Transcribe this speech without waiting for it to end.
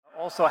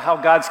Also, how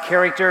God's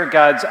character,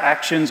 God's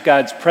actions,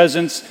 God's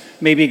presence,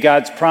 maybe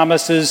God's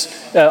promises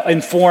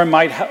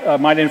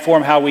might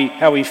inform how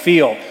we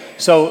feel.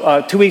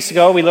 So 2 weeks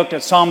ago, we looked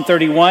at Psalm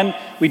 31.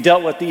 We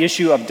dealt with the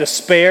issue of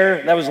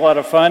despair. That was a lot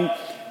of fun.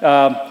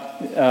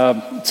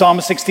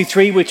 Psalm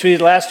 63, which we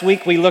did last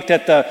week, we looked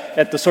at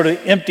the sort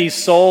of empty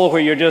soul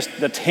where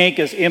the tank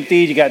is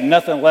emptied, you got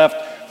nothing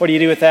left. What do you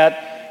do with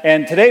that?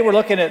 And today we're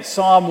looking at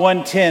Psalm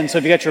 110. So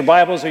if you got your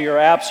Bibles or your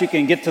apps, you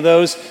can get to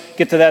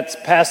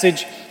that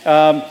passage.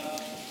 I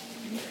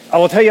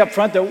will tell you up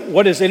front that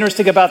what is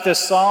interesting about this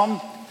psalm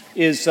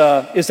is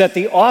that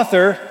the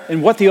author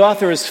and what the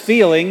author is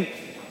feeling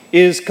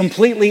is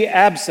completely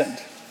absent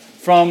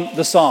from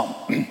the psalm.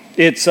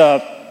 It's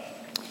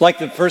like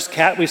the first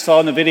cat we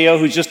saw in the video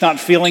who's just not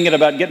feeling it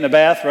about getting a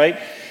bath, right?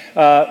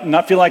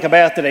 Not feeling like a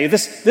bath today.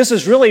 This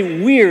is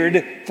really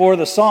weird for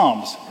the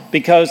Psalms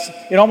because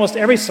in almost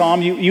every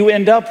psalm you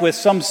end up with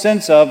some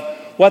sense of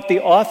what the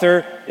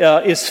author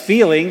is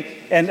feeling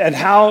and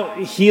how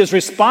he is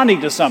responding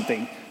to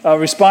something,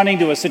 responding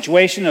to a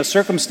situation, a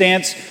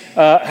circumstance,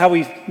 how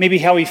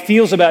he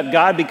feels about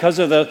God because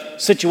of the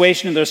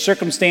situation and the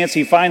circumstance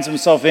he finds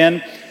himself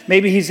in.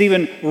 Maybe he's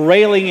even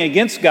railing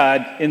against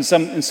God in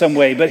some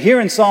way. But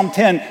here in Psalm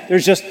 10,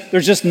 there's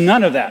just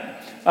none of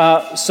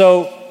that.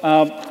 So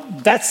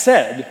that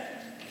said,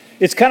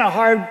 it's kind of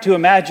hard to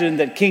imagine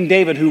that King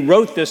David, who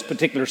wrote this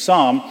particular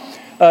psalm,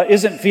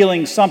 isn't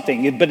feeling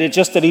something, but it's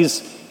just that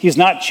he's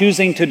not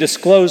choosing to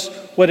disclose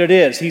what it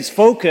is. He's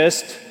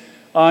focused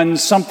on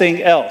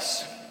something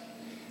else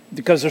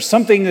because there's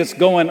something that's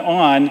going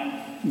on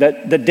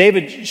that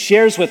David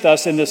shares with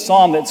us in this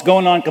psalm that's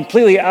going on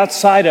completely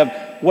outside of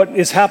what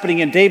is happening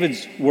in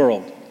David's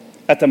world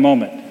at the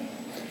moment.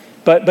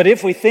 But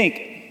if we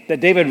think that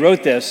David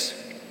wrote this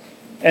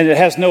and it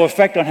has no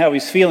effect on how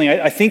he's feeling,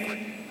 I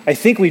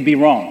think we'd be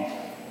wrong.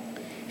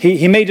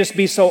 He may just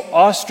be so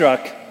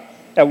awestruck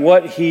at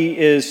what he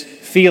is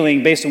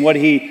feeling based on what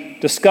he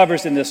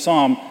discovers in this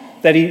psalm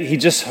that he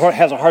just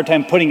has a hard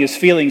time putting his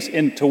feelings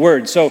into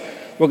words. So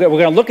we're going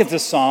to look at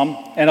this psalm,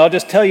 and I'll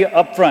just tell you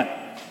up front,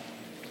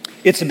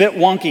 it's a bit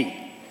wonky,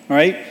 all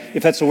right?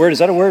 If that's a word, is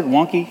that a word,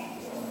 wonky?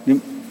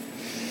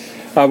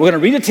 We're going to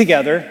read it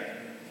together,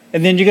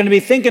 and then you're going to be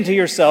thinking to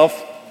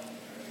yourself,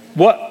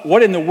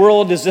 what in the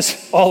world is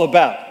this all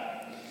about?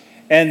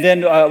 And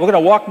then we're going to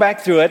walk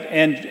back through it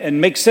and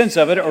make sense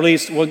of it, or at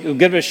least we'll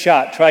give it a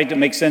shot, try to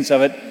make sense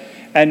of it.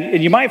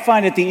 And you might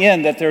find at the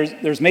end that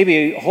there's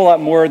maybe a whole lot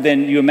more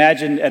than you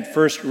imagined at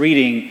first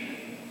reading.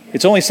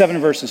 It's only 7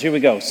 verses. Here we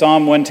go.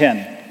 Psalm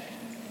 110.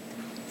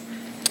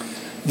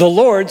 The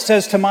Lord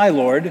says to my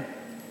Lord,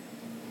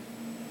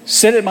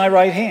 sit at my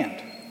right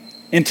hand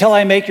until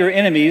I make your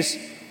enemies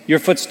your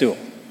footstool.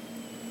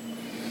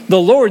 The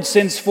Lord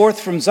sends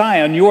forth from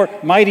Zion your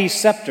mighty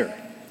scepter.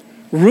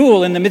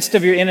 Rule in the midst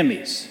of your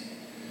enemies.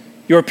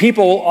 Your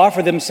people will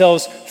offer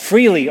themselves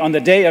freely on the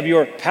day of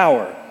your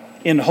power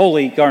in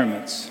holy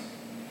garments.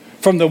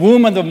 From the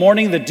womb of the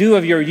morning, the dew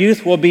of your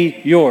youth will be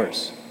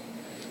yours.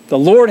 The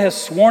Lord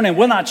has sworn and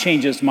will not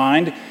change his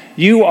mind.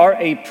 You are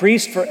a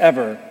priest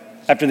forever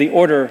after the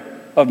order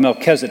of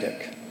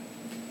Melchizedek.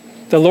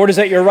 The Lord is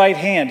at your right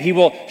hand. He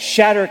will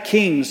shatter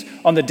kings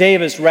on the day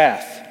of his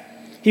wrath.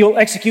 He will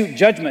execute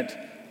judgment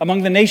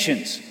among the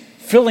nations,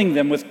 filling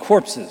them with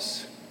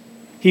corpses.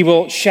 He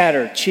will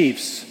shatter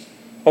chiefs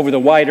over the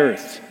wide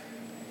earth.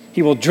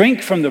 He will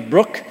drink from the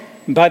brook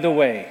by the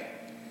way.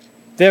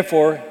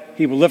 Therefore,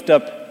 he will lift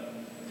up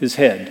his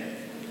head.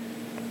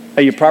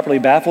 Are you properly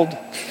baffled?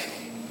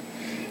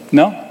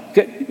 No?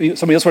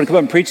 Somebody else want to come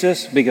up and preach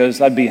this?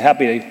 Because I'd be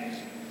happy to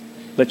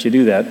let you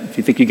do that if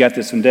you think you got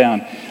this one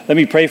down. Let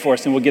me pray for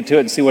us and we'll get to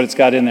it and see what it's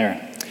got in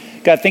there.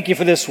 God, thank you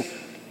for this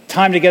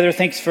time together.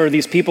 Thanks for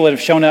these people that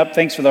have shown up.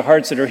 Thanks for the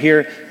hearts that are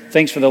here.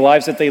 Thanks for the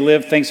lives that they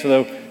live. Thanks for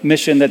the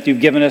mission that you've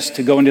given us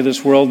to go into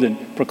this world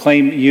and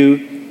proclaim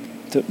you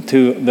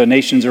to the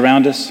nations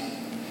around us.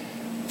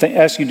 I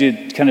ask you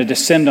to kind of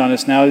descend on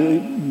us now.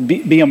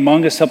 Be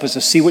among us. Help us to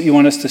see what you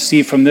want us to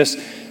see from this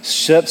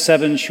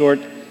 7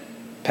 short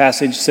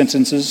passage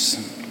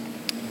sentences,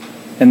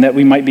 and that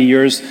we might be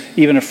yours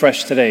even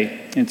afresh today.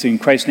 And it's in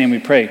Christ's name we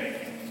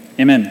pray.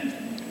 Amen.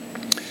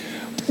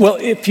 Well,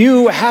 if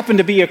you happen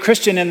to be a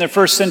Christian in the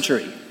first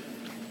century,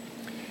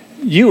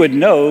 you would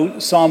know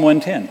Psalm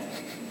 110.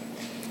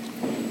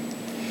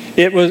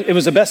 It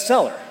was a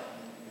bestseller,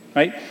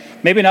 right?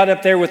 Maybe not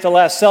up there with The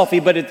Last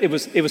Selfie, but it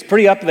was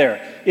pretty up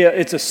there.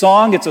 It's a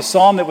song, it's a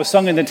psalm that was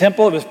sung in the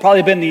temple. It was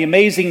probably been the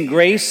amazing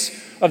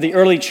grace of the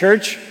early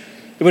church.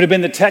 It would have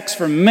been the text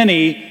for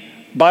many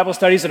Bible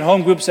studies and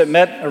home groups that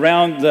met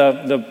around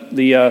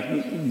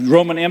the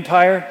Roman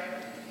Empire.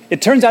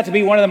 It turns out to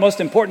be one of the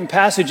most important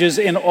passages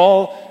in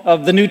all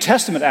of the New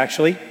Testament,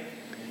 actually.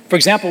 For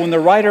example, when the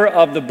writer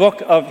of the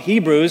book of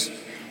Hebrews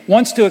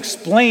wants to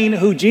explain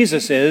who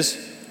Jesus is,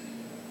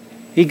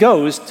 he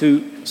goes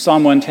to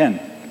Psalm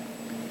 110.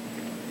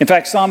 In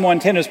fact, Psalm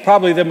 110 is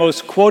probably the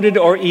most quoted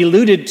or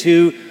alluded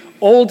to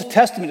Old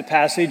Testament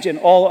passage in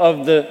all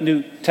of the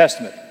New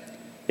Testament.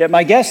 Yet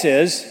my guess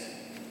is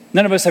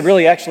none of us have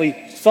really actually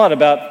thought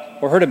about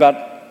or heard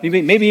about,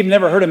 maybe you've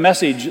never heard a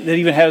message that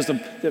even has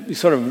that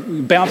sort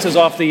of bounces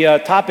off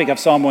the topic of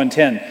Psalm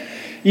 110.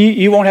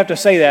 You won't have to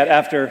say that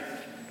after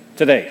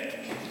today.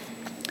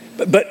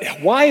 But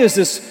why is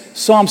this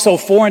psalm so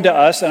foreign to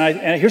us?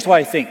 And here's why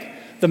I think.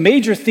 The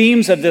major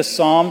themes of this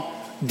psalm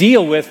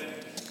deal with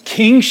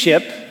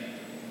kingship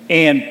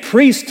and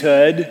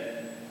priesthood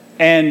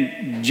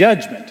and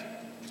judgment.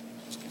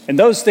 And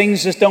those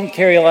things just don't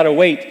carry a lot of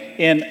weight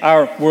in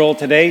our world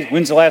today.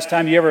 When's the last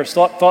time you ever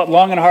thought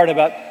long and hard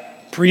about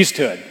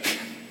priesthood,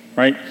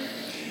 right?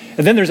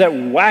 And then there's that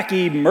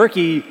wacky,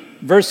 murky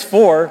verse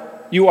 4,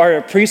 you are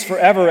a priest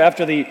forever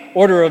after the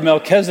order of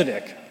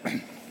Melchizedek.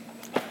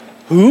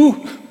 Who?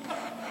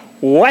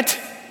 What?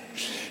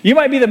 You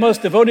might be the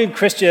most devoted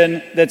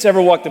Christian that's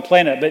ever walked the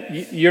planet,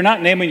 but you're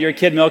not naming your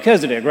kid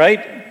Melchizedek,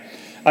 right?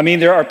 I mean,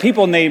 there are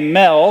people named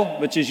Mel,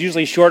 which is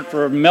usually short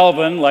for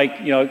Melvin,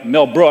 like,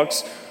 Mel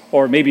Brooks,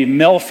 or maybe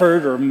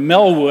Melford or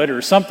Melwood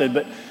or something,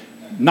 but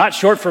not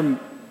short for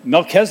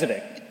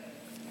Melchizedek.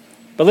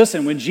 But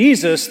listen, when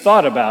Jesus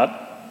thought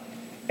about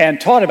and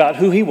taught about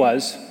who he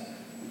was,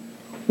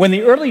 when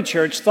the early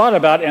church thought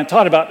about and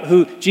taught about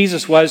who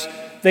Jesus was,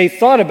 they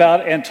thought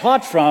about and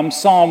taught from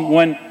Psalm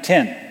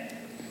 110.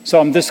 So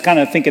I'm just kind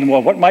of thinking,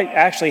 well, what might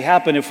actually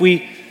happen if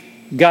we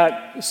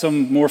got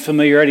some more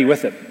familiarity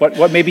with it?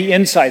 What may be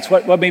insights?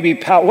 What may be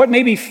power? What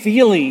maybe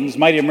feelings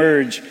might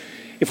emerge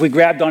if we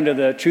grabbed onto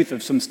the truth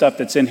of some stuff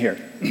that's in here?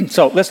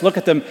 So let's look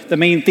at the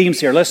main themes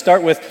here. Let's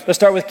start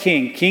with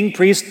king,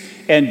 priest,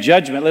 and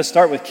judgment. Let's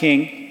start with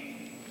king.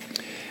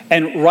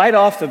 And right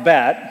off the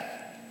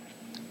bat,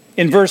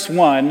 in verse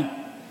 1,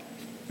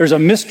 there's a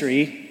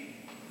mystery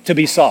to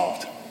be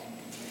solved.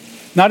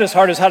 Not as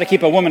hard as how to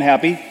keep a woman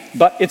happy,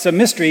 but it's a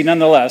mystery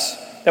nonetheless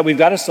that we've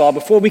got to solve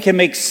before we can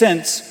make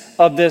sense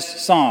of this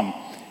psalm.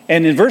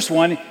 And in verse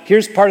 1,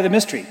 here's part of the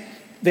mystery.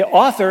 The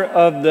author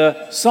of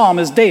the psalm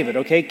is David,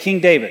 okay? King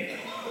David.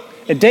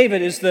 And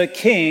David is the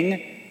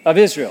king of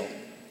Israel.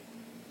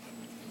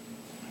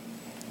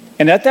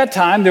 And at that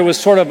time, there was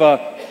sort of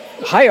a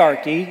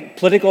hierarchy,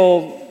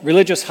 political,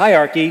 religious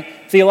hierarchy,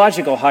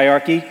 theological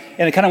hierarchy,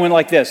 and it kind of went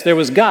like this. There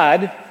was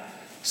God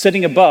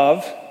sitting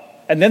above,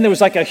 and then there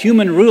was like a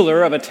human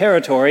ruler of a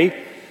territory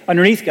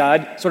underneath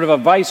God, sort of a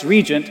vice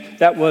regent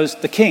that was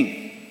the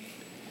king.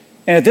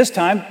 And at this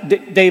time,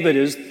 David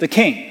is the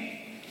king.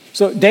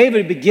 So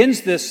David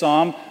begins this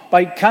psalm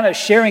by kind of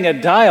sharing a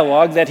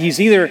dialogue that he's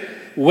either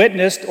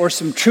witnessed or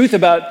some truth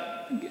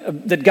about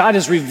that God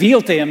has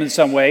revealed to him in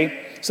some way.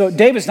 So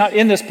David's not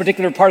in this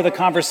particular part of the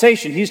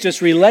conversation. He's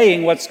just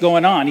relaying what's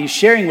going on. He's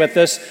sharing with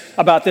us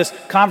about this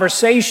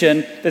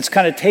conversation that's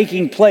kind of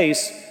taking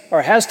place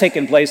or has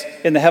taken place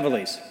in the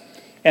heavenlies.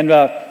 And,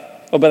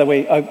 oh, by the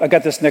way, I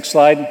got this next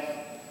slide.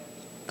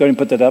 Go ahead and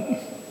put that up.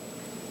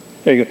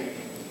 There you go.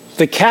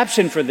 The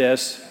caption for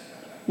this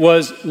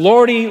was,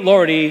 Lordy,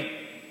 Lordy,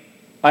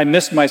 I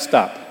missed my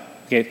stop.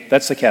 Okay,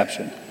 that's the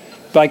caption.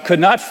 But I could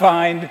not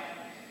find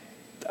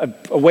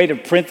a way to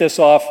print this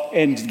off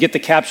and get the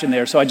caption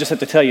there, so I just have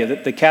to tell you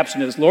that the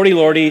caption is, Lordy,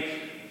 Lordy,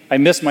 I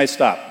missed my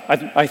stop.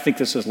 I think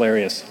this is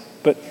hilarious,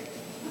 but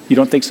you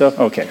don't think so?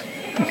 Okay.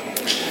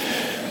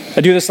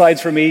 I do the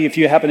slides for me. If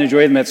you happen to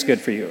enjoy them, that's good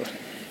for you.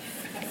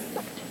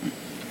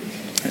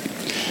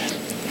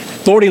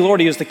 Lordy,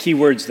 Lordy is the key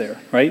words there,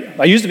 right?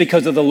 I used it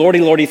because of the Lordy,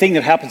 Lordy thing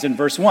that happens in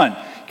verse 1.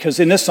 Because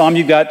in this psalm,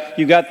 you got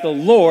the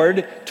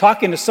Lord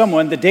talking to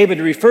someone that David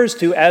refers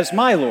to as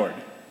my Lord.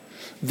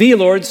 The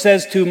Lord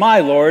says to my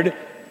Lord,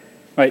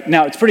 right?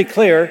 Now, it's pretty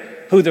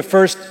clear who the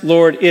first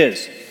Lord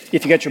is.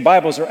 If you got your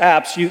Bibles or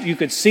apps, you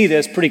could see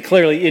this pretty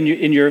clearly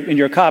in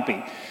your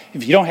copy.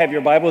 If you don't have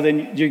your Bible,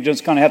 then you're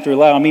just going to have to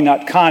rely on me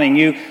not conning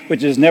you,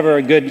 which is never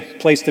a good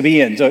place to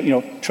be in.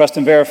 So, trust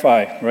and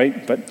verify,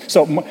 right? But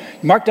so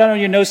mark down on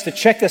your notes to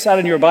check this out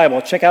in your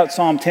Bible. Check out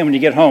Psalm 10 when you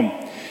get home.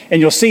 And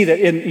you'll see that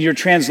in your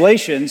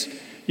translations,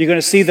 you're going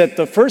to see that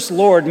the first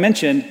Lord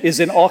mentioned is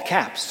in all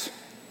caps.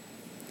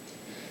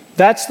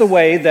 That's the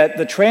way that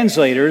the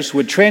translators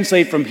would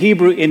translate from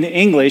Hebrew into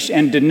English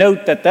and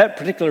denote that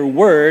particular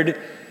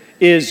word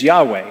is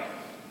Yahweh,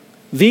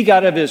 the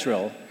God of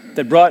Israel,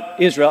 that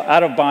brought Israel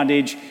out of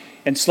bondage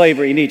and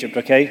slavery in Egypt,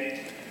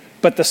 okay?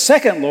 But the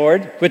second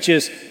Lord, which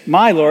is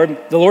my Lord,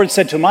 the Lord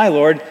said to my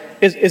Lord,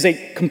 is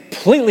a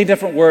completely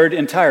different word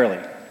entirely.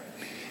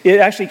 It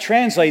actually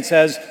translates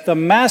as the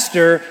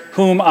master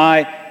whom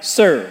I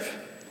serve.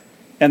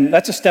 And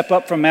that's a step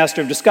up from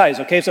master of disguise,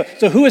 okay? So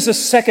who is the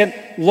second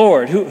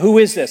Lord? Who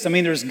is this? I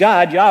mean, there's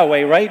God,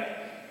 Yahweh, right?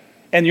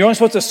 And you're only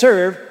supposed to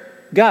serve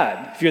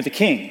God if you're the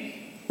king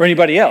or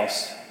anybody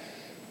else.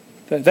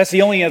 That's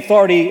the only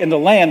authority in the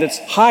land that's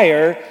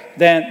higher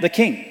than the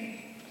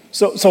king.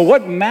 So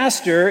what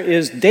master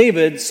is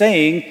David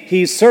saying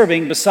he's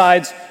serving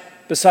besides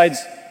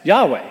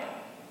Yahweh,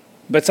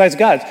 besides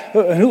God?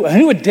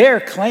 Who would dare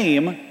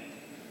claim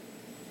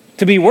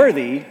to be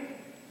worthy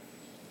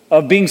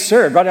of being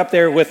served right up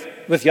there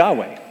with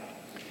Yahweh?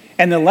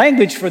 And the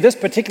language for this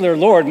particular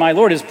Lord, my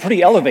Lord, is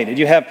pretty elevated.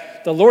 You have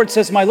the Lord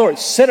says, my Lord,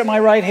 sit at my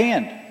right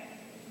hand.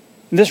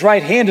 And this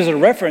right hand is a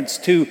reference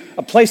to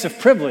a place of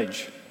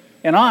privilege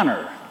and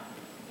honor.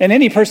 And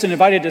any person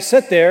invited to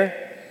sit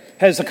there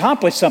has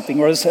accomplished something,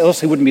 or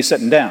else he wouldn't be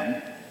sitting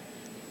down.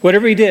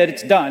 Whatever he did,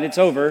 it's done, it's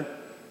over,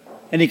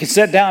 and he can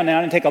sit down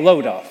now and take a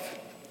load off.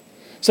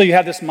 So you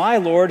have this my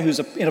Lord who's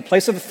in a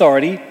place of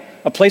authority,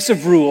 a place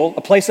of rule,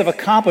 a place of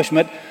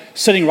accomplishment,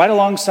 sitting right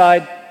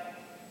alongside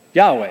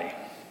Yahweh.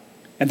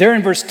 And there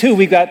in verse 2,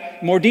 we've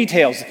got more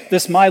details.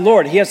 This my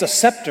Lord, he has a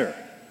scepter,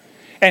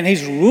 and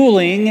he's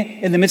ruling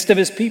in the midst of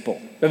his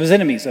people, of his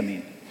enemies, I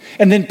mean.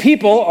 And then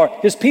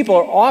his people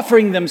are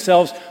offering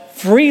themselves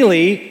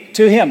freely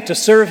to him, to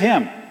serve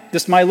him,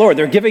 this my Lord.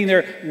 They're giving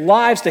their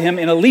lives to him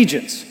in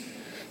allegiance.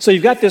 So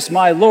you've got this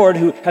my Lord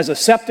who has a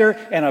scepter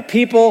and a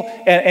people,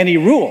 and he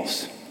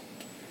rules.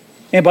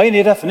 And by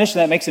any definition,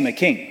 that makes him a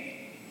king.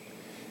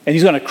 And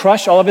he's going to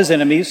crush all of his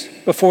enemies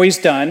before he's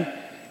done.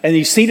 And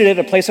he's seated at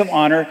a place of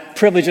honor,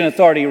 privilege, and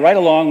authority right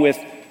along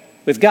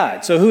with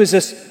God. So who is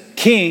this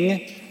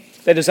king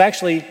that is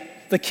actually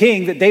the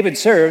king that David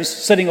serves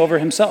sitting over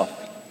himself?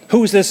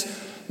 Who is this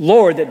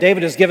Lord that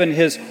David has given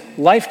his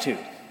life to?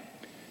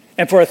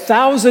 And for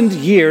 1,000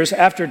 years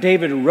after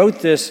David wrote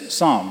this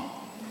psalm,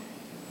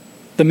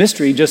 the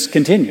mystery just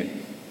continued.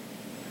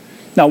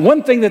 Now,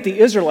 one thing that the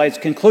Israelites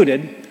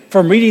concluded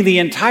from reading the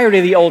entirety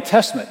of the Old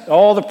Testament,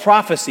 all the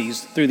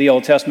prophecies through the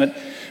Old Testament,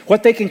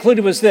 what they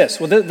concluded was this: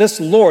 well, this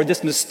Lord,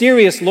 this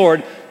mysterious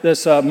Lord,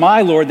 this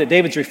my Lord that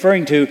David's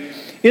referring to,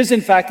 is in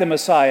fact the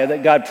Messiah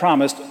that God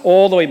promised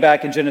all the way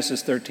back in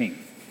Genesis 13.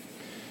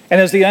 And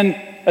as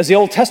the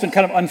Old Testament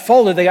kind of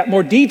unfolded, they got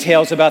more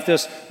details about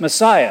this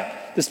Messiah.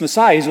 This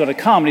Messiah, he's going to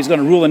come and he's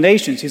going to rule the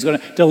nations. He's going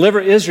to deliver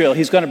Israel.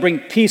 He's going to bring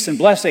peace and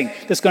blessing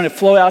that's going to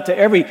flow out to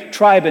every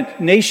tribe and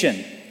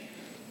nation.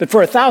 But for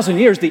 1,000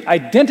 years, the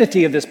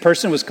identity of this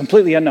person was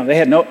completely unknown. They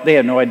had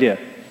no idea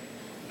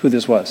who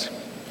this was.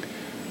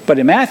 But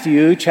in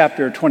Matthew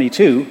chapter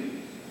 22,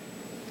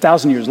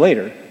 1,000 years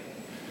later,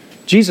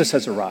 Jesus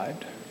has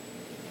arrived.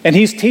 And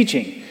he's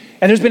teaching.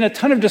 And there's been a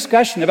ton of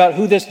discussion about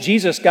who this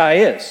Jesus guy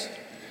is.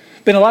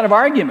 Been a lot of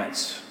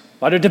arguments,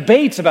 a lot of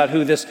debates about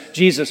who this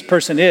Jesus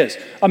person is.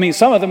 I mean,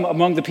 some of them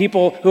among the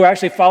people who are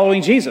actually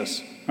following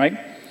Jesus, right?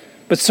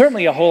 But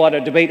certainly a whole lot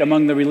of debate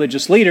among the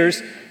religious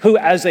leaders who,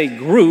 as a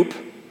group,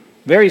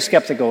 very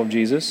skeptical of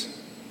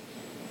Jesus,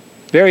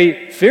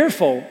 very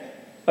fearful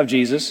of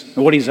Jesus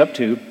and what he's up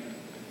to,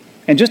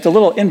 and just a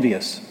little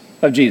envious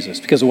of Jesus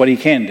because of what he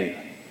can do.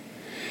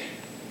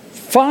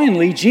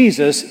 Finally,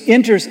 Jesus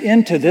enters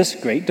into this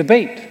great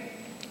debate.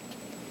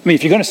 I mean,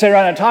 if you're going to sit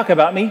around and talk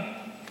about me,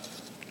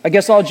 I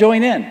guess I'll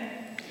join in.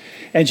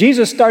 And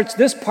Jesus starts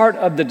this part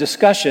of the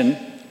discussion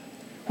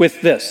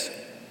with this.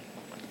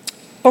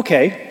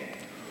 Okay,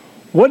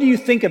 what do you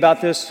think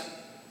about this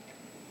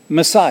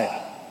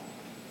Messiah?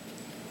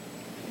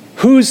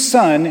 Whose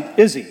son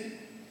is he?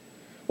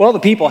 Well, the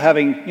people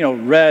having,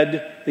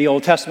 read the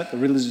Old Testament, the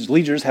religious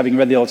leaders having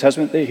read the Old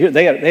Testament, they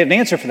have an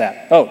answer for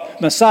that. Oh,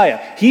 Messiah.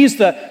 He's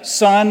the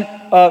son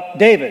of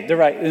David. They're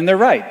right, and they're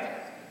right.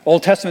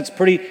 Old Testament's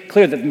pretty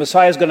clear that the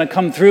Messiah is going to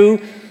come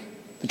through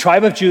the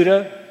tribe of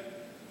Judah,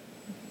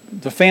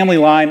 the family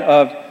line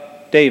of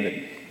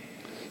David.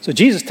 So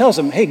Jesus tells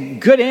them, hey,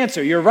 good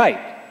answer, you're right.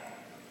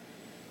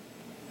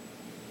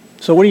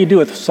 So what do you do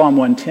with Psalm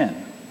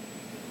 110?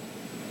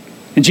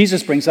 And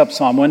Jesus brings up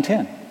Psalm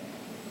 110.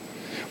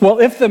 Well,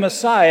 if the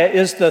Messiah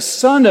is the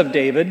son of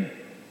David,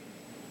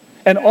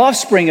 an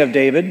offspring of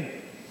David,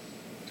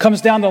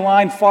 comes down the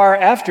line far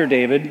after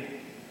David,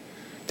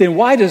 then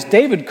why does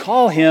David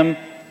call him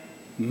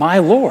my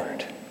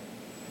Lord?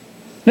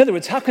 In other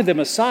words, how could the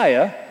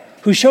Messiah,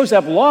 who shows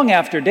up long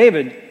after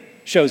David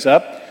shows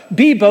up,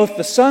 be both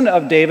the son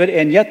of David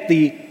and yet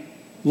the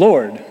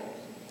Lord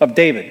of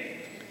David?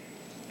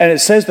 And it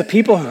says the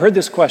people who heard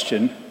this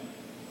question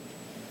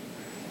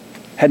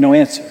had no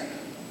answer.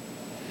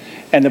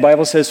 And the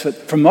Bible says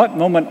from that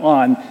moment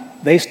on,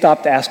 they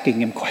stopped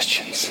asking him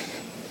questions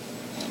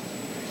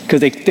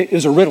because it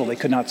was a riddle they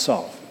could not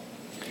solve.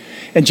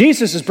 And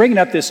Jesus is bringing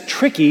up this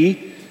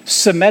tricky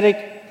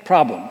Semitic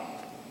problem.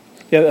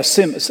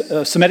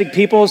 Semitic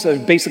peoples are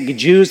basically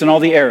Jews and all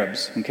the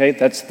Arabs, okay?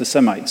 That's the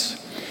Semites.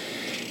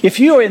 If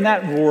you are in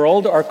that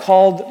world are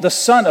called the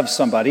son of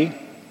somebody,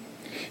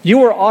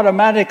 you are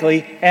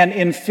automatically an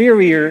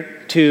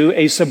inferior to,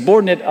 a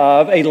subordinate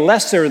of, a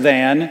lesser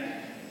than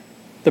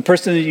the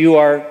person that you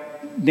are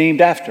named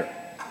after.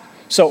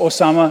 So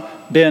Osama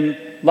bin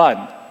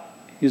Laden,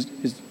 he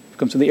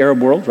comes from the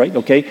Arab world, right?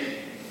 Okay.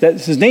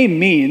 His name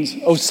means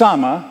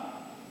Osama,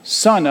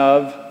 son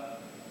of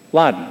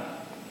Laden.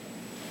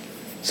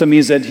 So it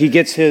means that he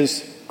gets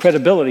his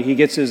credibility, he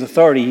gets his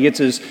authority, he gets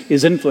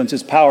his influence,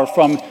 his power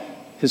from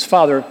his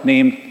father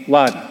named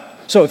Laden.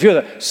 So if you're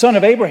the son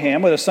of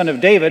Abraham or the son of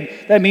David,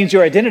 that means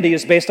your identity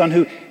is based on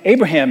who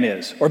Abraham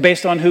is or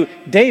based on who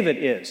David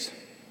is.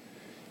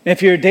 And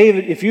if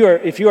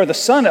you are the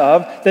son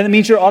of, then it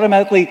means you're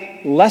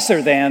automatically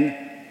lesser than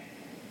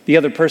the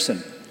other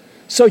person.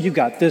 So you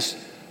got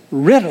this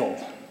riddle.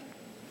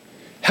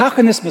 How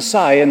can this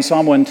Messiah in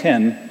Psalm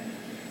 110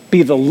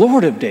 be the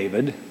Lord of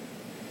David,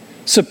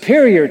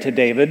 superior to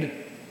David,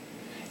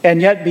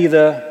 and yet be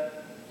the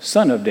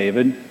son of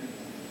David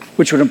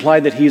which would imply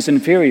that he's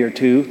inferior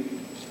to,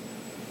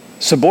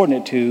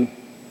 subordinate to,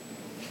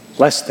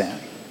 less than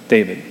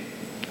David.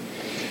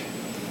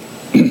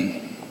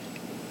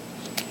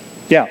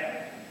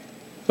 Yeah.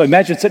 But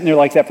imagine sitting there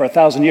like that for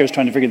 1,000 years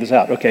trying to figure this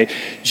out. Okay.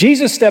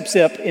 Jesus steps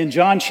up in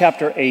John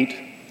chapter 8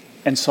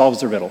 and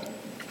solves the riddle.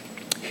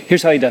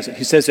 Here's how he does it.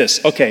 He says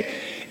this. Okay.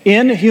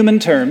 In human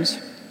terms,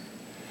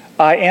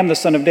 I am the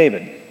son of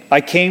David.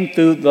 I came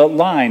through the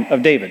line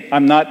of David.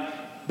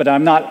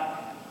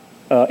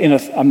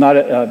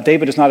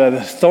 David is not an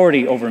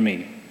authority over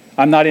me.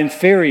 I'm not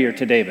inferior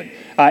to David.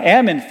 I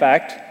am, in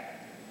fact,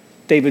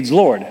 David's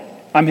Lord.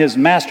 I'm his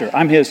master.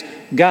 I'm his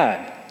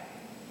God.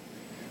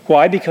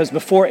 Why? Because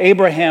before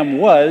Abraham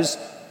was,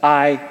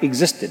 I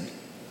existed.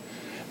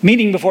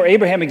 Meaning before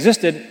Abraham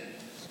existed,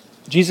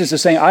 Jesus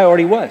is saying, I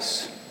already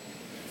was.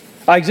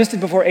 I existed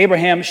before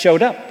Abraham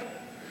showed up,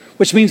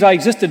 which means I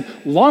existed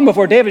long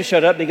before David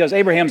showed up because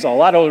Abraham's a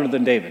lot older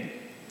than David.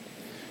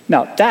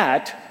 Now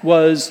that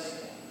was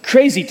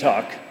crazy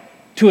talk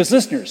to his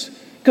listeners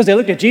because they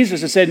looked at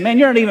Jesus and said, man,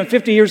 you're not even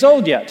 50 years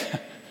old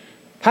yet.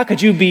 How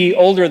could you be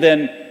older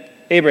than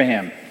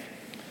Abraham?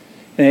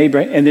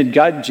 And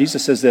then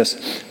Jesus says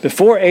this,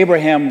 before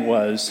Abraham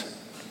was,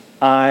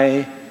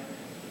 I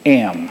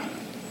am.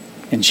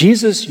 And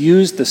Jesus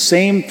used the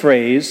same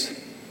phrase,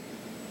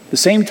 the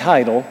same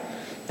title,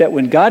 that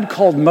when God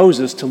called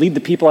Moses to lead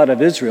the people out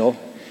of Israel,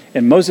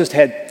 and Moses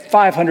had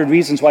 500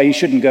 reasons why he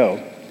shouldn't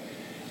go.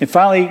 And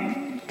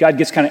finally, God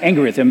gets kind of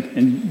angry with him,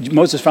 and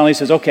Moses finally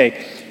says,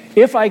 okay,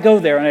 if I go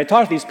there and I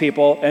talk to these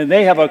people and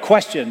they have a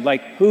question,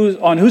 like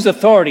on whose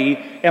authority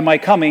am I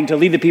coming to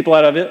lead the people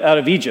out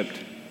of Egypt?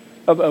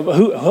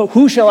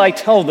 Who shall I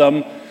tell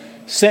them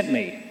sent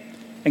me?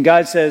 And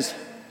God says,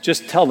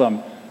 just tell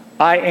them,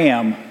 I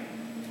am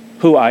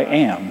who I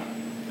am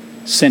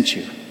sent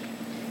you.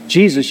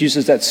 Jesus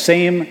uses that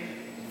same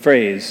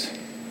phrase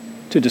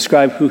to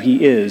describe who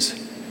he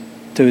is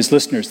to his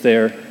listeners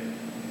there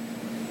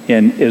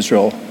in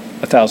Israel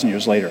 1,000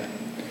 years later.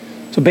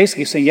 So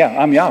basically saying, yeah,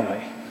 I'm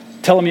Yahweh.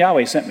 Tell them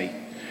Yahweh sent me.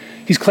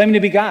 He's claiming to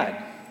be God.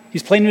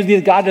 He's claiming to be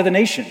the God of the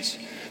nations,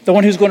 the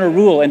one who's going to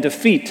rule and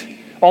defeat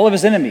all of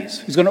his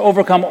enemies. He's going to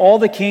overcome all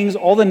the kings,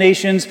 all the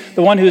nations,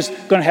 the one who's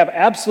going to have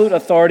absolute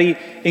authority,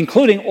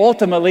 including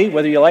ultimately,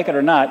 whether you like it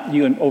or not,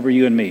 over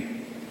you and me.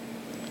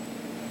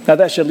 Now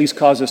that should at least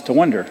cause us to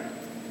wonder.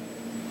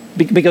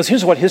 Because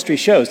here's what history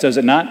shows, does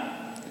it not?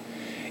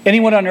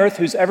 Anyone on earth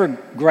who's ever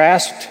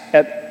grasped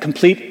at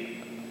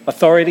complete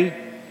authority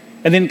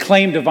and then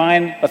claimed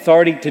divine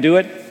authority to do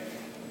it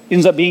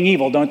ends up being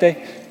evil, don't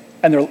they?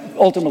 And they're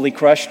ultimately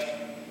crushed.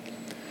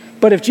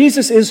 But if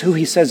Jesus is who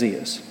he says he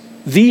is,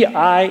 the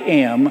I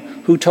am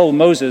who told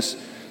Moses,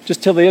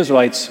 just tell the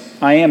Israelites,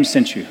 I am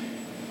sent you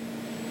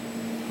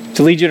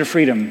to lead you to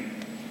freedom.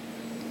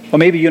 Well,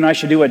 maybe you and I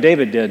should do what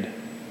David did.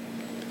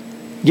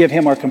 Give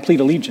him our complete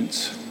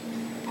allegiance.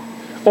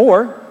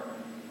 Or,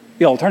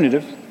 the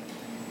alternative,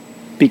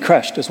 be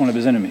crushed as one of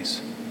his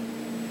enemies.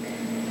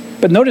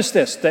 But notice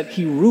this, that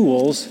he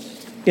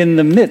rules in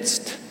the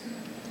midst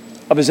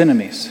of his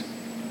enemies.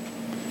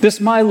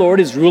 This my Lord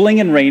is ruling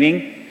and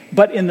reigning,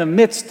 but in the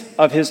midst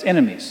of his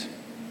enemies.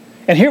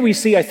 And here we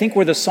see, I think,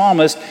 where the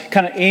psalmist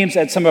kind of aims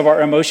at some of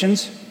our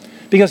emotions.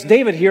 Because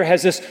David here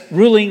has this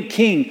ruling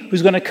king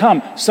who's going to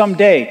come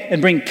someday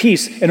and bring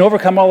peace and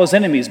overcome all his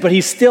enemies. But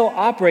he's still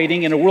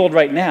operating in a world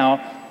right now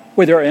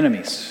where there are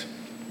enemies.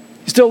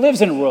 He still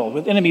lives in a world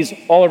with enemies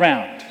all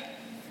around.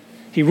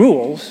 He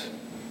rules,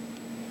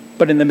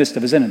 but in the midst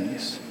of his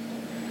enemies.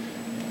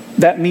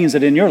 That means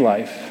that in your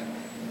life,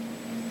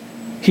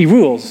 he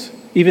rules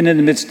even in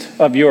the midst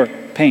of your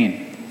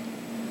pain.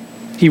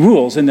 He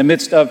rules in the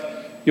midst of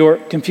your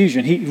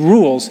confusion. He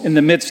rules in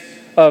the midst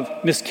of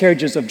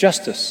miscarriages of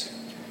justice.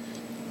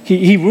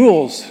 He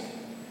rules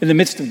in the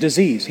midst of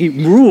disease. He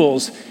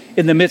rules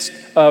in the midst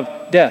of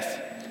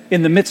death,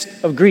 in the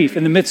midst of grief,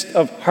 in the midst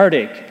of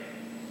heartache.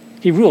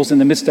 He rules in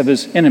the midst of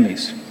his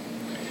enemies.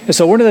 And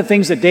so one of the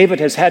things that David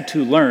has had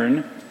to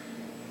learn,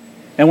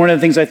 and one of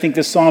the things I think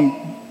this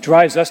psalm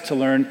drives us to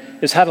learn,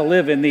 is how to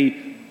live in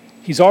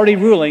he's already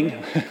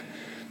ruling,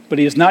 but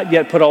he has not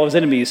yet put all his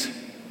enemies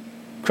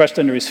crushed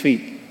under his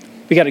feet.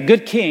 We got a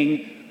good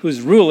king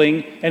who's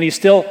ruling, and he's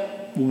still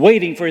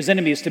waiting for his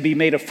enemies to be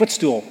made a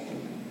footstool.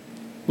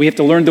 We have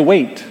to learn to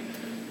wait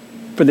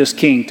for this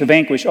king to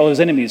vanquish all his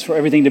enemies, for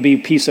everything to be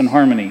peace and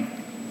harmony.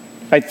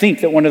 I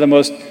think that one of the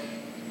most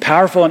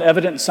powerful and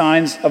evident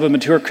signs of a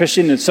mature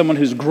Christian is someone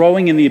who's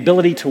growing in the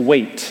ability to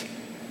wait.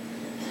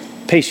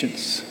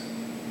 Patience.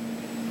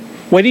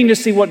 Waiting to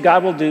see what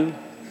God will do,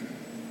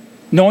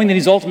 knowing that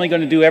he's ultimately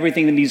going to do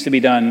everything that needs to be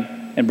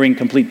done and bring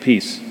complete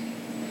peace.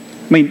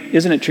 I mean,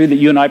 isn't it true that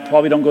you and I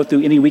probably don't go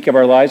through any week of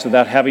our lives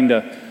without having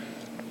to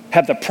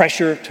have the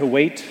pressure to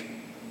wait?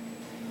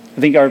 I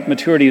think our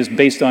maturity is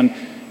based on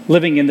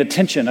living in the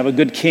tension of a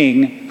good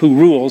king who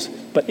rules,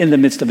 but in the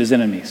midst of his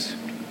enemies.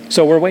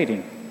 So we're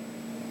waiting.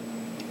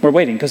 We're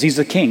waiting because he's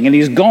the king, and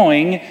he's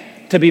going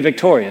to be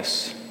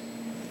victorious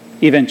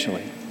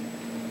eventually,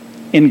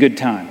 in good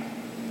time.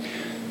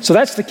 So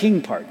that's the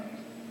king part.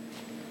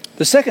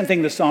 The second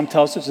thing the psalm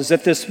tells us is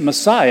that this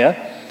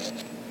Messiah,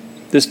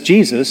 this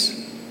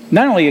Jesus,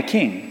 not only a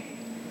king,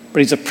 but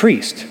he's a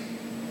priest.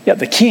 Yeah,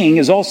 the king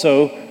is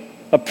also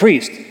a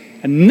priest.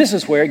 And this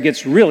is where it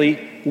gets really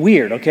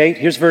weird, okay?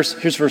 Here's verse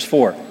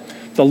 4.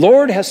 The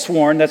Lord has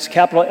sworn, that's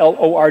capital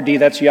L-O-R-D,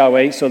 that's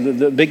Yahweh, so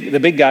the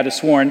big God has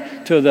sworn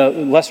to the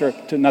lesser,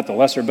 not the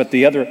lesser, but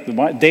the other,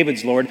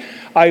 David's Lord.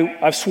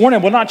 I've sworn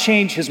and will not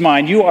change his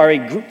mind. You are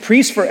a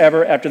priest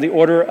forever after the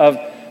order of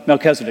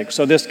Melchizedek.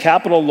 So this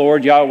capital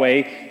Lord,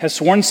 Yahweh, has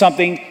sworn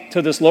something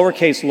to this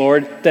lowercase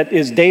Lord that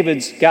is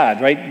David's God,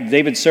 right?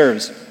 David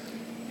serves.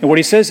 And what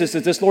he says is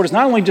that this Lord is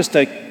not only just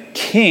a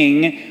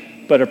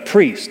king, but a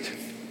priest.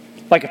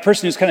 Like a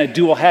person who's kind of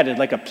dual-hatted,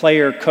 like a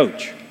player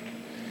coach.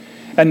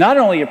 And not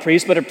only a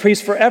priest, but a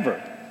priest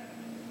forever.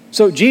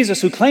 So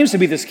Jesus, who claims to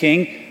be this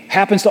king,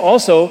 happens to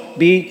also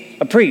be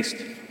a priest.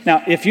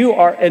 Now, if you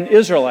are an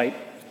Israelite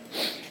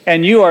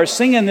and you are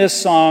singing this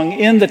song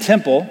in the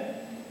temple,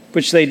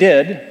 which they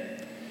did,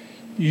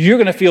 you're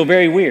going to feel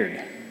very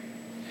weird.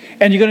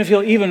 And you're going to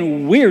feel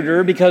even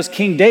weirder because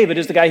King David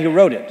is the guy who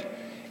wrote it.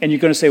 And you're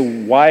going to say,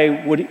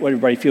 why would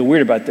everybody feel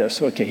weird about this?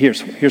 Okay,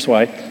 here's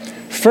why.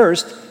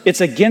 First,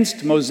 it's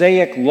against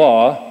Mosaic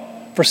law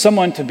for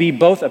someone to be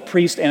both a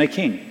priest and a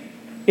king.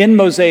 In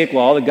Mosaic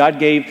law that God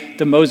gave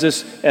to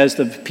Moses as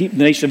the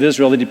nation of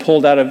Israel that he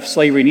pulled out of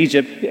slavery in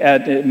Egypt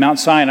at Mount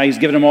Sinai, he's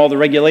given them all the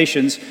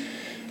regulations.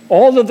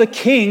 All of the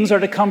kings are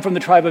to come from the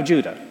tribe of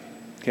Judah.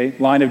 Okay,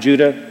 line of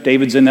Judah,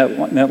 David's in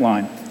that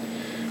line.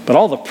 But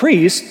all the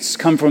priests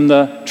come from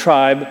the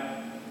tribe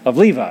of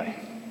Levi.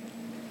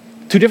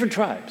 Two different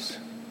tribes.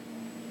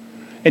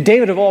 And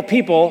David, of all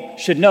people,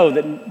 should know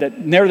that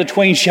ne'er the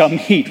twain shall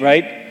meet,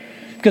 right?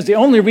 Because the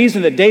only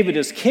reason that David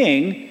is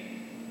king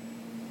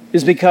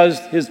is because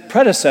his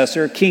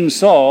predecessor, King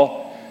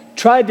Saul,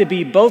 tried to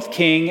be both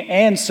king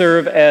and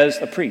serve as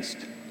a priest.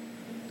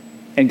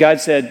 And God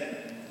said,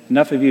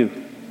 enough of you.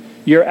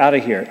 You're out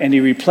of here. And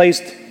he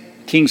replaced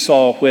King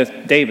Saul with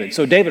David.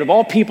 So David, of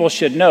all people,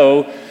 should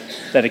know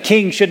that a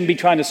king shouldn't be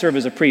trying to serve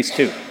as a priest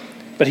too.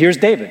 But here's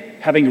David,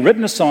 having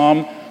written a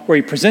psalm where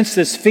he presents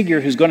this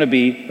figure who's going to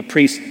be a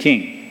priest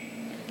king.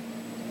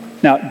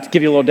 Now, to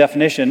give you a little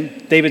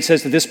definition, David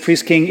says that this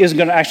priest king isn't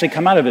going to actually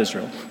come out of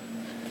Israel.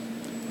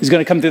 He's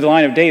going to come through the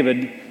line of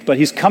David, but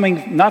he's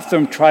coming not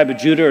from tribe of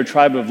Judah or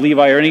tribe of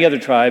Levi or any other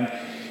tribe.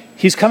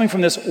 He's coming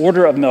from this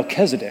order of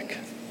Melchizedek.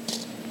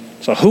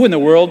 So who in the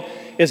world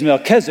is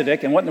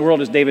Melchizedek, and what in the world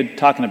is David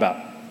talking about?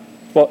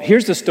 Well,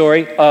 here's the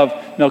story of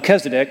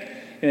Melchizedek,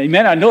 and you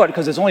may not know it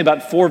because it's only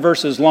about 4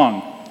 verses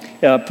long.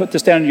 Put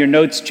this down in your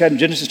notes,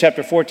 Genesis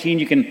chapter 14.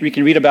 You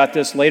can read about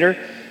this later.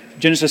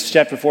 Genesis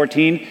chapter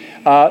 14.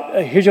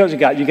 Here's what you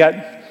got.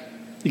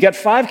 You got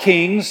 5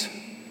 kings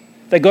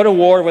that go to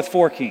war with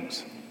 4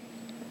 kings.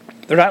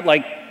 They're not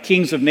like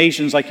kings of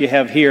nations like you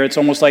have here. It's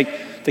almost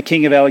like the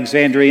king of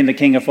Alexandria and the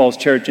king of Falls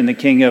Church and the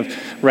king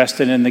of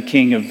Reston and the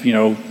king of,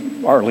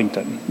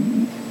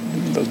 Arlington.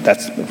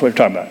 That's what we're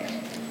talking about.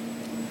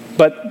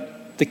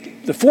 But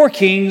the 4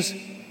 kings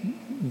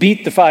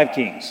beat the 5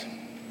 kings.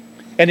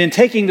 And in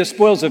taking the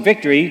spoils of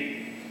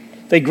victory,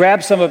 they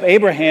grab some of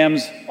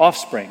Abraham's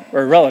offspring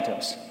or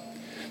relatives.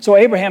 So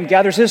Abraham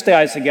gathers his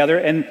guys together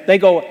and they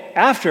go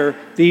after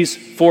these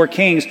 4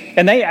 kings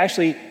and they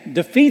actually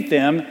defeat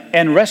them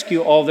and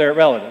rescue all their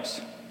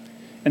relatives.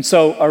 And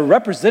so a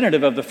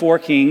representative of the 4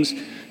 kings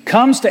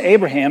comes to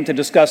Abraham to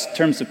discuss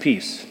terms of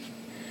peace.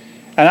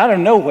 And out of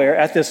nowhere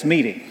at this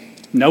meeting,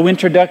 no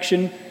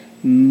introduction,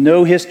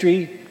 no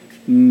history,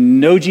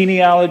 no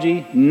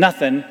genealogy,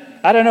 nothing,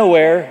 out of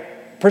nowhere,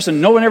 person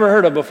no one ever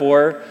heard of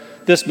before,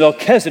 this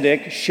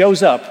Melchizedek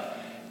shows up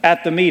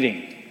at the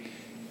meeting.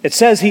 It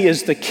says he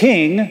is the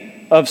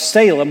king of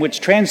Salem, which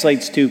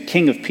translates to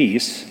king of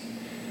peace,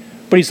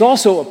 but he's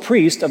also a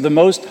priest of the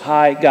Most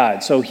High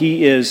God. So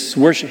he is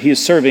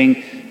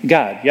serving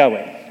God,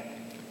 Yahweh.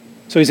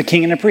 So he's a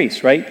king and a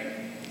priest, right?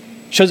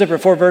 Shows up for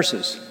 4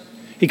 verses.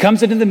 He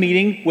comes into the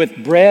meeting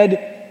with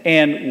bread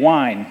and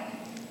wine.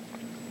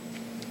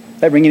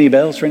 That ring any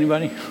bells for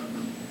anybody?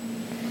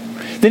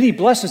 Then he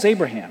blesses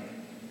Abraham.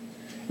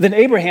 Then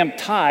Abraham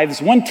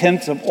tithes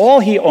 1/10 of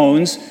all he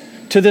owns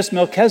to this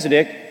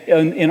Melchizedek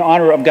in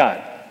honor of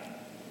God.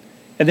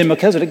 And then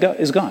Melchizedek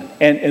is gone.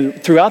 And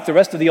throughout the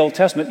rest of the Old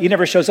Testament, he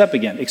never shows up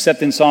again,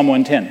 except in Psalm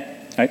 110.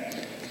 Right?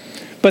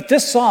 But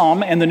this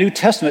psalm and the New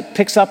Testament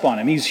picks up on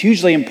him. He's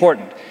hugely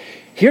important.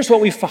 Here's what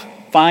we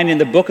find in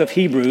the book of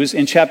Hebrews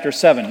in chapter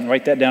 7.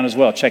 Write that down as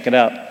well. Check it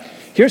out.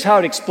 Here's how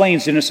it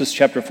explains Genesis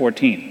chapter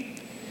 14.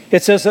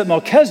 It says that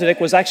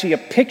Melchizedek was actually a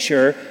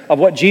picture of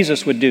what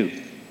Jesus would do.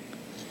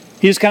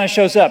 He just kind of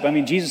shows up. I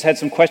mean, Jesus had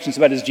some questions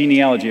about his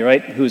genealogy,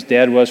 right? Who his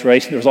dad was,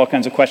 right? There was all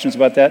kinds of questions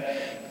about that.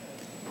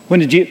 When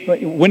did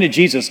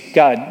Jesus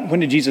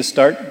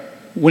start?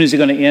 When is he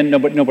going to end?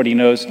 Nobody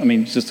knows. I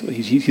mean,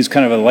 he's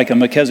kind of like a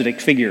Melchizedek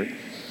figure.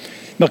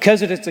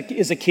 Melchizedek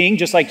is a king,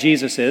 just like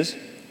Jesus is.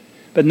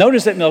 But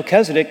notice that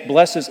Melchizedek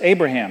blesses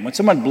Abraham. When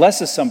someone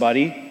blesses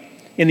somebody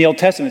in the Old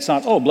Testament, it's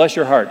not, oh, bless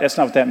your heart. That's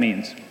not what that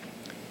means.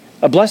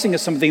 A blessing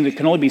is something that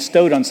can only be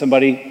bestowed on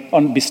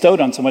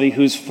somebody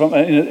who's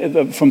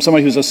from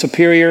somebody who's a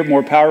superior,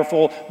 more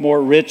powerful,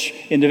 more rich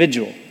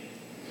individual.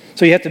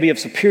 So you have to be of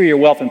superior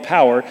wealth and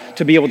power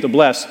to be able to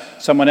bless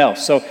someone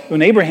else. So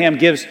when Abraham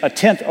gives a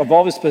tenth of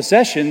all his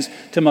possessions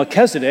to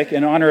Melchizedek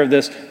in honor of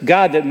this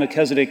God that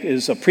Melchizedek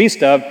is a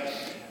priest of,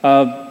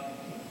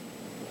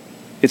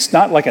 it's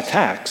not like a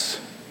tax.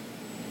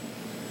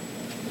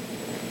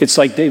 It's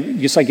like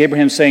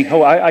Abraham saying,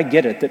 oh, I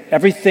get it, that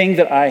everything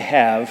that I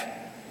have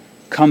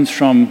comes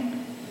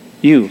from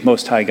you,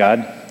 Most High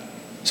God.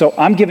 So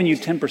I'm giving you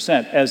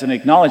 10% as an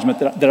acknowledgement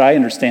that I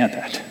understand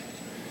that.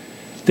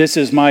 This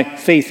is my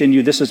faith in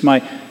you. This is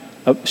my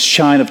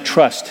shine of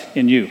trust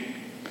in you.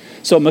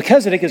 So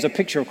Melchizedek is a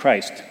picture of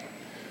Christ,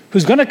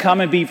 who's going to come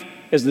and be,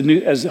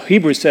 as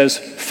Hebrews says,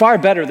 far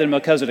better than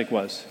Melchizedek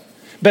was,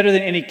 better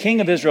than any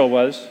king of Israel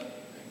was,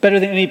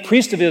 better than any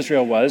priest of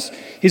Israel was.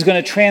 He's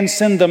going to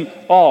transcend them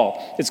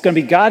all. It's going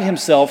to be God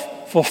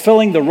himself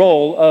fulfilling the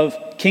role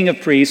of king of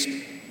priests,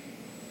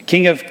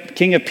 king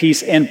of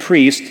peace and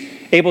priest,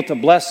 able to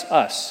bless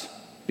us,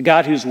 the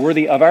God who's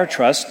worthy of our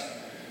trust,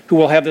 who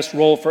will have this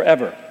role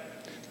forever.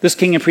 This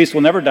king and priest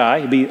will never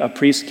die. He'll be a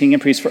priest, king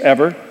and priest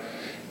forever.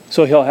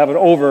 So he'll have it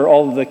over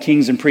all of the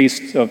kings and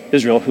priests of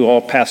Israel who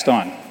all passed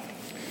on.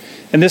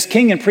 And this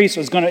king and priest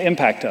is going to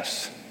impact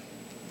us.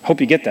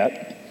 Hope you get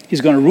that. He's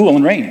going to rule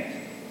and reign.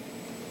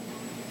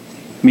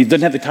 I mean, he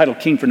doesn't have the title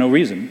king for no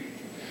reason.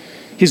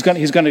 He's going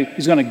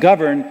to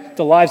govern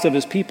the lives of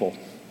his people.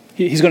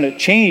 He's going to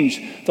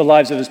change the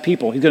lives of his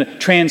people. He's going to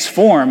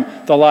transform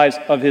the lives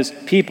of his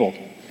people.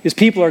 His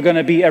people are going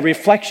to be a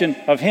reflection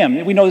of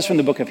him. We know this from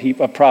the book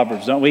of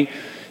Proverbs, don't we?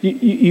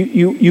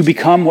 You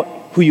become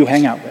who you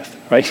hang out with,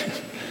 right?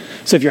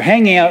 So if you're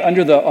hanging out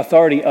under the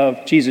authority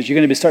of Jesus, you're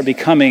going to start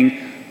becoming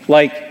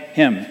like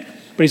him.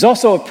 But he's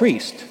also a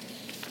priest.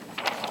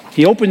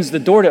 He opens the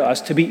door to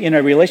us to be in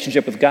a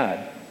relationship with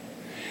God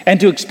and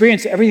to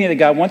experience everything that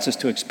God wants us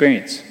to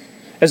experience.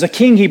 As a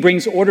king, he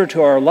brings order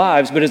to our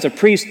lives, but as a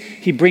priest,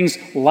 he brings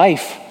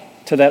life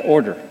to that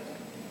order.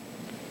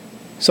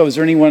 So is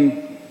there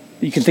anyone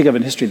you can think of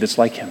in history that's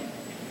like him?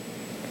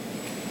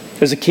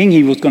 As a king,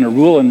 he was going to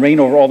rule and reign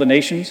over all the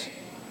nations.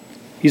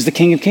 He's the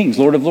King of Kings,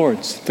 Lord of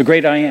Lords, the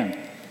great I am,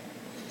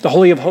 the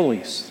Holy of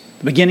Holies,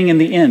 the beginning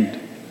and the end,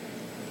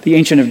 the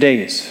Ancient of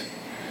Days.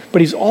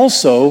 But he's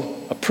also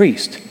a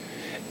priest,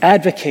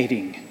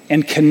 advocating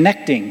and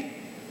connecting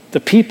the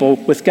people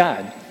with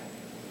God.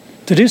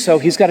 To do so,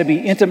 he's got to be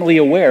intimately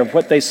aware of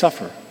what they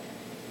suffer,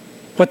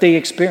 what they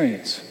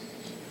experience,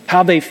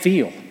 how they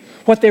feel,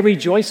 what they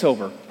rejoice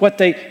over, what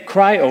they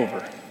cry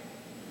over.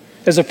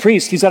 As a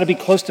priest, he's got to be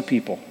close to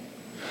people,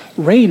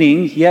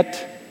 reigning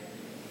yet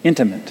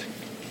intimate,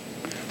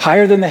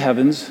 higher than the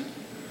heavens,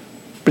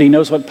 but he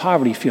knows what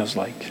poverty feels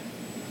like.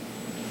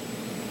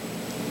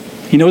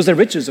 He knows the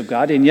riches of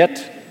God and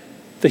yet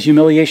the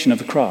humiliation of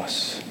the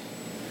cross.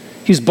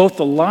 He's both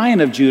the Lion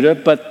of Judah,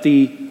 but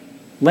the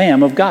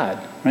Lamb of God,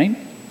 right?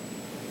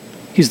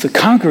 He's the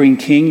conquering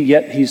king,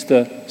 yet he's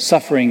the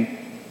suffering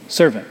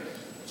servant.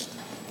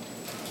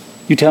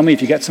 You tell me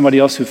if you got somebody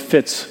else who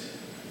fits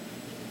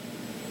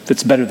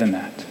that's better than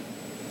that.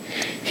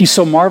 He's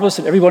so marvelous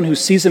that everyone who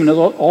sees him in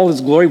all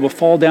his glory will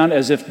fall down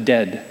as if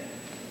dead,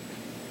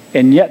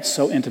 and yet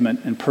so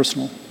intimate and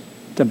personal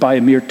that by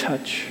a mere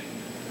touch,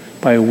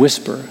 by a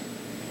whisper,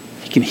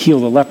 he can heal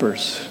the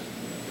lepers,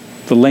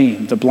 the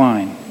lame, the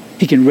blind.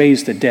 He can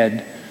raise the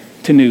dead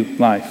to new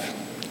life.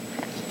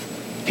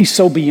 He's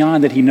so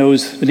beyond that he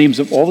knows the names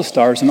of all the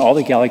stars and all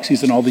the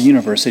galaxies and all the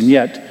universe, and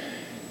yet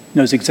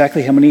knows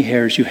exactly how many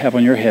hairs you have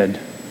on your head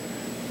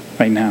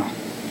right now.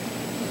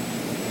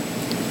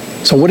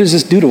 So what does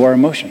this do to our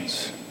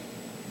emotions?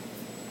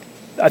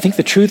 I think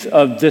the truth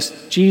of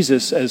this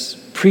Jesus as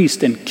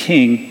priest and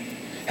king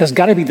has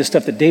got to be the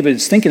stuff that David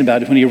is thinking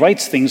about when he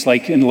writes things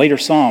like in a later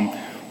psalm,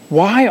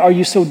 "Why are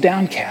you so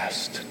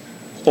downcast,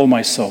 O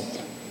my soul?"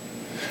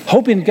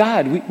 Hope in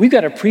God. We've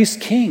got a priest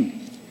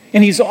king,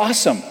 and he's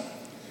awesome.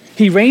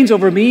 He reigns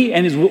over me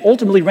and will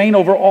ultimately reign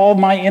over all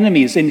my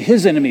enemies and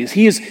his enemies.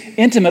 He is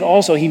intimate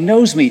also. He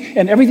knows me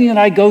and everything that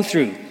I go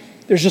through.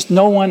 There's just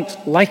no one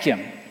like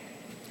him.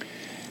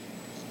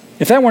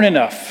 If that weren't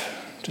enough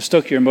to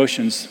stoke your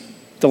emotions,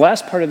 the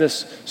last part of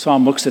this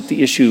psalm looks at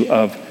the issue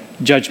of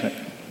judgment.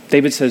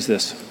 David says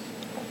this,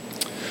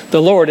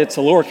 "The Lord," it's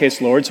a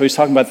lowercase Lord, so he's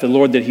talking about the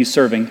Lord that he's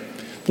serving.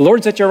 "The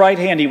Lord's at your right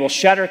hand. He will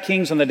shatter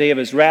kings on the day of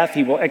his wrath.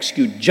 He will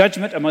execute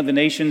judgment among the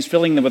nations,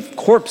 filling them with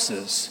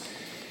corpses.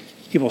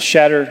 He will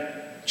shatter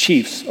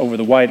chiefs over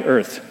the wide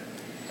earth."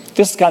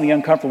 This is kind of the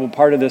uncomfortable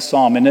part of this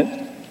psalm, isn't it?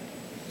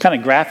 Kind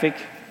of graphic,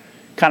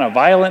 kind of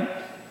violent.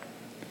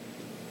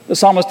 The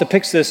psalmist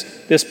depicts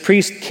this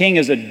priest king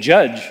as a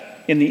judge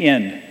in the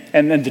end,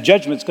 and then the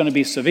judgment's going to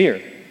be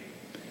severe.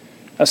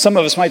 Some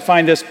of us might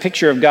find this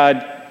picture of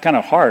God kind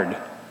of hard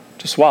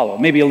to swallow,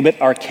 maybe a little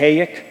bit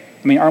archaic.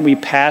 I mean, aren't we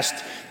past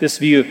this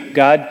view of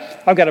God?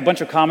 I've got a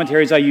bunch of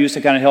commentaries I use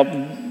to kind of help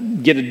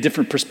get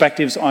different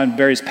perspectives on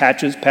various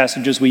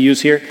passages we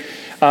use here.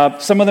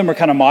 Some of them are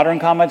kind of modern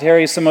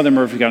commentaries. Some of them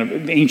are kind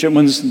of ancient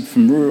ones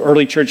from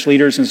early church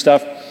leaders and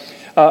stuff.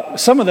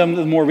 Some of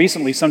them, more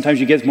recently, sometimes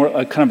you get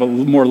kind of a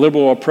more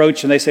liberal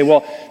approach, and they say,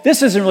 well,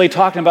 this isn't really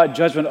talking about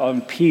judgment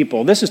on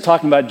people. This is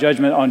talking about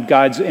judgment on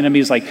God's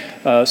enemies, like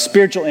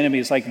spiritual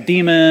enemies, like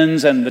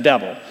demons and the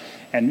devil.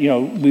 And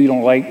we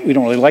don't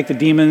really like the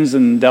demons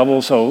and the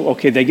devil, so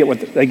okay, they get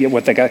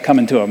what they got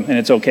coming to them, and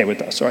it's okay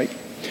with us, right?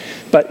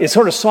 But it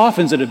sort of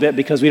softens it a bit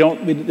because it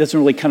doesn't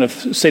really kind of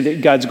say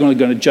that God's going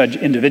to judge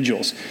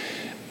individuals.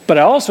 But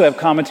I also have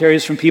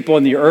commentaries from people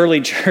in the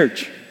early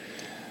church.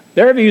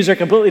 Their views are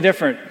completely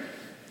different.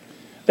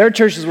 Their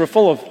churches were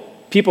full of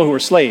people who were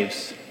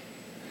slaves,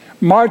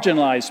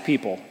 marginalized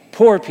people,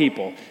 poor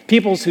people,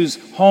 peoples whose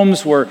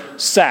homes were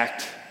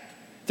sacked,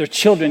 their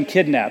children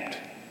kidnapped,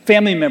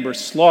 family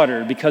members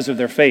slaughtered because of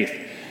their faith.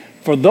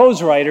 For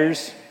those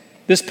writers,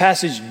 this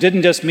passage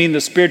didn't just mean the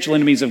spiritual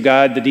enemies of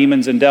God, the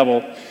demons and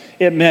devil.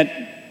 It meant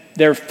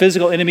their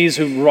physical enemies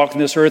who walked on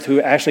this earth,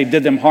 who actually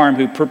did them harm,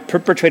 who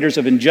perpetrators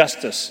of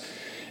injustice.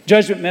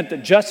 Judgment meant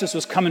that justice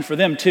was coming for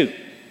them too.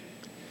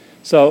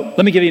 So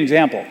let me give you an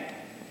example.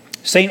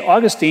 St.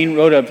 Augustine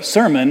wrote a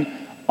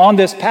sermon on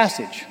this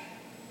passage.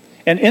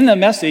 And in the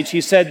message,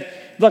 he said,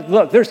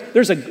 look,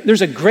 there's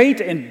a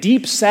great and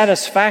deep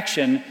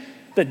satisfaction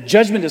that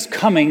judgment is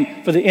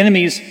coming for the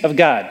enemies of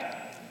God.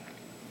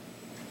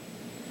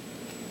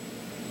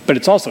 But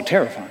it's also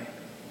terrifying.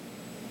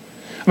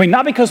 I mean,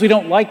 not because we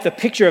don't like the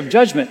picture of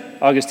judgment,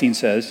 Augustine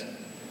says.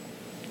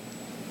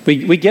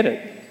 We get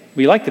it.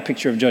 We like the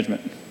picture of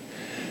judgment.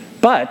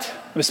 But,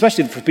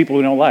 especially for people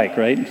we don't like,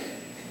 right?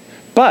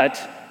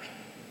 But,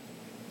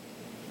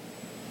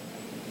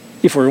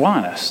 if we're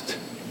honest,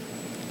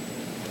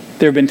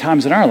 there have been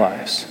times in our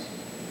lives,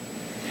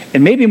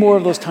 and maybe more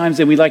of those times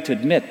than we like to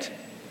admit,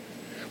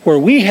 where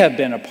we have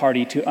been a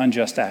party to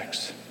unjust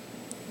acts,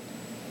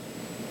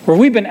 where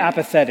we've been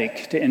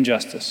apathetic to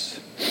injustice.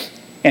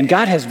 And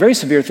God has very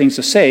severe things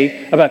to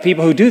say about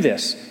people who do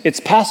this. It's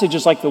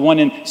passages like the one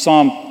in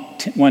Psalm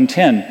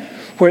 110,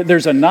 where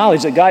there's a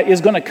knowledge that God is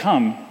going to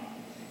come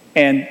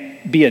and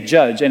be a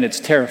judge, and it's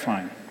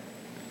terrifying.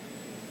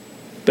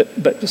 But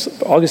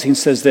Augustine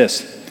says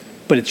this,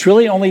 but it's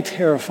really only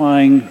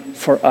terrifying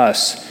for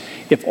us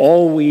if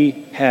all we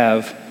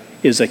have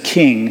is a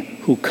king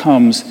who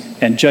comes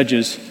and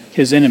judges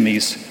his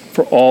enemies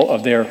for all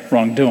of their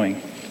wrongdoing.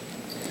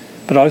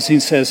 But Augustine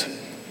says,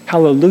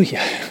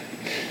 hallelujah.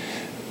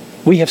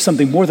 We have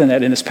something more than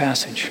that in this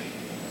passage.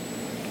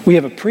 We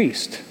have a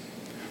priest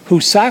who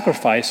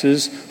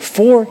sacrifices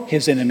for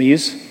his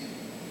enemies,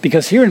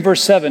 because here in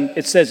verse 7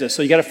 it says this.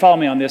 So you got to follow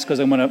me on this, because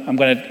I'm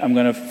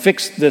going to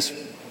fix this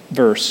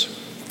verse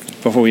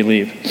before we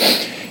leave.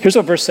 Here's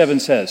what verse 7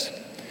 says.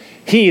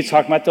 He,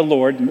 talking about the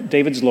Lord,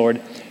 David's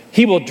Lord,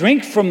 he will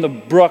drink from the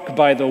brook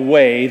by the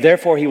way,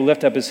 therefore he will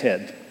lift up his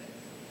head.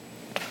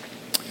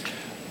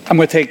 I'm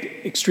going to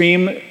take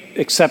extreme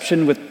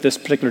exception with this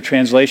particular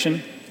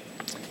translation.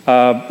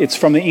 It's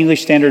from the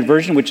English Standard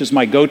Version, which is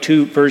my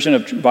go-to version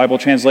of Bible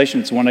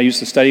translation. It's the one I used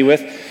to study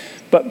with.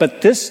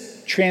 But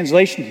this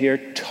translation here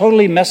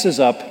totally messes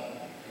up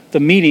the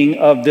meaning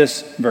of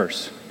this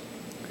verse.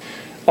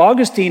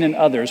 Augustine and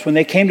others, when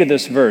they came to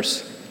this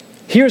verse,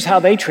 here's how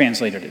they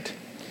translated it.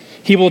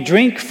 He will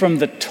drink from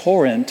the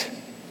torrent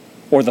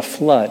or the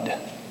flood.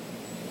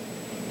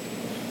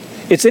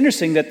 It's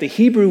interesting that the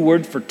Hebrew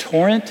word for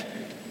torrent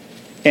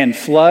and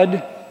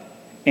flood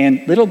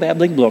and little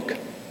babbling brook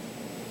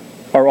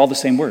are all the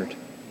same word.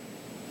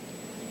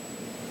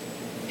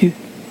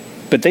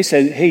 But they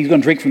said, hey, he's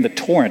going to drink from the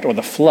torrent or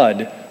the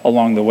flood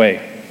along the way.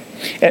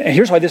 And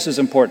here's why this is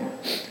important.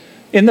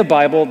 In the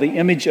Bible, the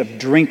image of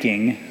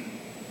drinking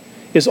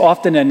is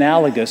often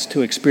analogous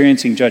to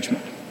experiencing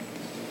judgment.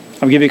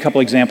 I'll give you a couple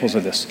examples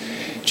of this.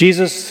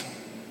 Jesus,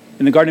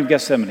 in the Garden of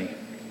Gethsemane,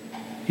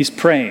 he's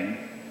praying,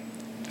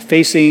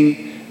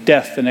 facing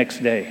death the next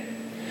day.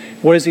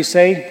 What does he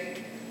say?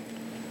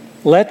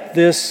 Let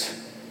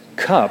this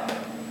cup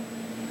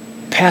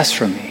pass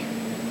from me.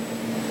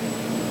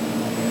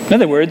 In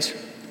other words,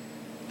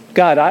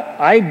 God,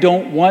 I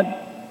don't want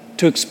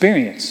to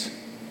experience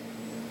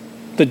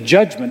the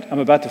judgment I'm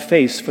about to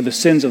face for the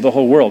sins of the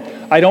whole world.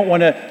 I don't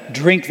want to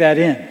drink that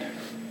in.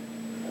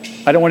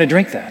 I don't want to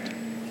drink that.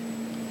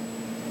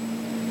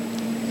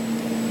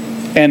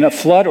 And a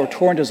flood or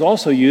torrent is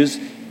also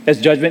used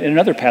as judgment in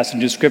another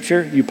passage of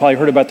Scripture. You probably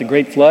heard about the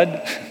great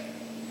flood.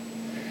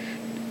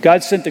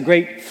 God sent the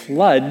great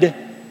flood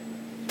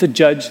to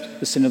judge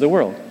the sin of the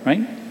world,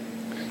 right?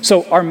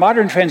 So our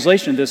modern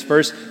translation of this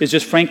verse is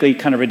just frankly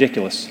kind of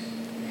ridiculous.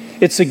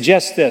 It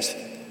suggests this,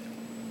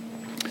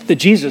 that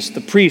Jesus,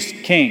 the priest,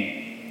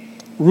 king,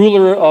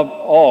 ruler of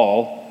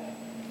all,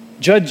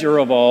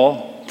 judger of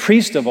all,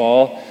 priest of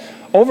all,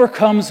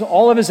 overcomes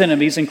all of his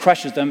enemies and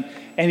crushes them,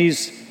 and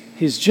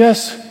he's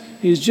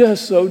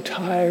just so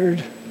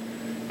tired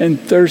and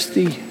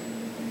thirsty,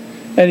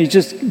 and he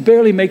just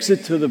barely makes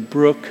it to the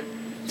brook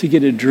to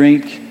get a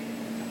drink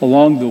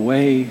along the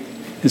way,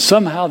 and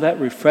somehow that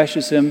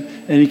refreshes him,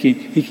 and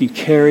he can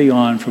carry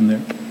on from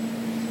there.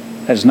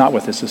 That is not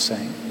what this is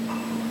saying.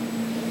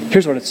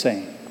 Here's what it's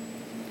saying.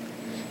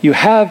 You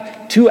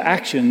have two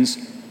actions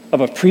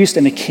of a priest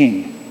and a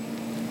king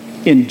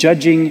in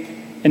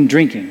judging and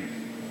drinking.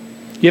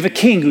 You have a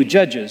king who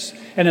judges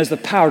and has the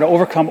power to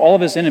overcome all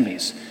of his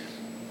enemies.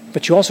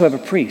 But you also have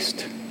a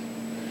priest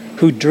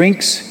who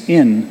drinks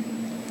in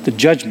the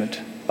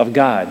judgment of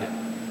God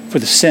for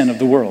the sin of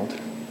the world,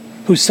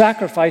 who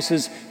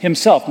sacrifices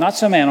himself, not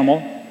some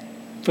animal,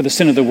 for the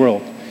sin of the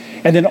world,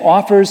 and then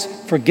offers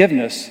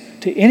forgiveness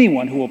to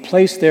anyone who will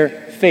place their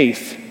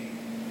faith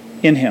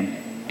in him,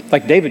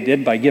 like David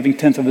did by giving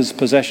 10th of his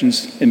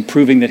possessions and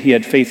proving that he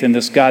had faith in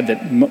this God that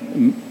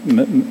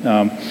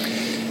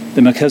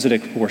the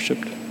Melchizedek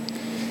worshipped.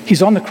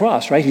 He's on the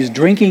cross, right? He's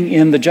drinking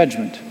in the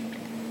judgment.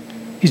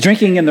 He's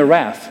drinking in the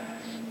wrath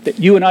that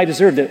you and I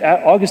deserve.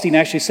 That Augustine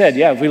actually said,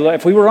 yeah,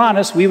 if we were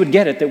honest, we would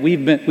get it, that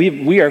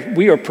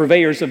we are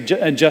purveyors of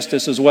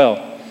justice as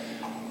well.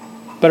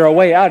 But our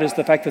way out is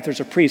the fact that there's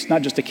a priest,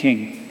 not just a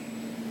king.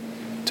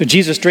 So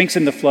Jesus drinks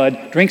in the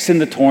flood, drinks in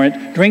the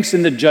torrent, drinks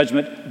in the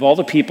judgment of all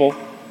the people.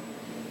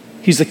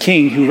 He's the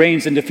king who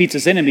reigns and defeats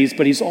his enemies,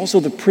 but he's also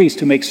the priest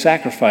who makes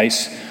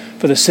sacrifice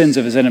for the sins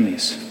of his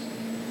enemies.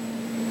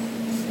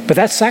 But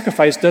that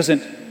sacrifice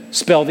doesn't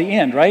spell the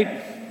end,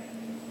 right?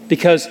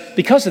 Because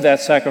of that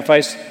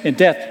sacrifice and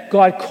death,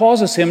 God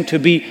causes him to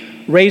be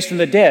raised from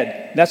the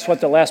dead. That's what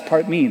the last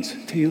part means.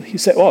 He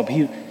said,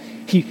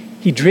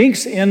 he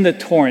drinks in the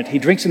torrent, he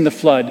drinks in the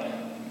flood.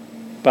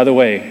 By the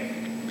way,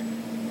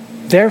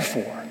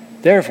 therefore,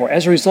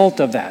 as a result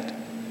of that,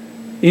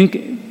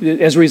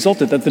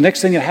 the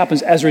next thing that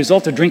happens as a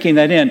result of drinking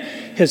that in,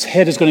 his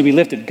head is going to be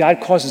lifted. God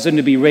causes him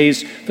to be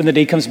raised from the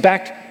dead. He comes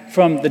back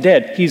from the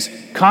dead. He's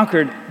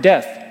conquered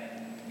death.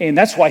 And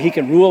that's why he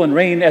can rule and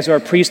reign as our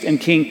priest and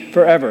king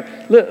forever.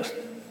 Look,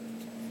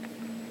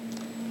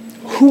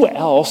 who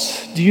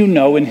else do you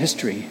know in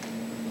history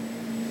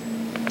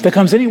that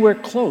comes anywhere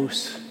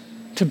close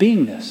to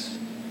being this?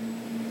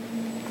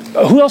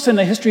 Who else in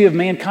the history of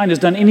mankind has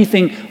done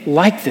anything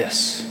like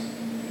this?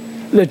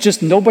 There's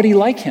just nobody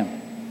like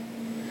him.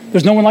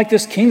 There's no one like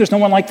this king. There's no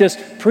one like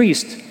this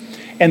priest.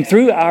 And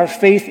through our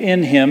faith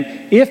in him,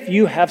 if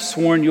you have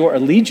sworn your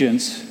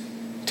allegiance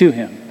to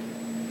him,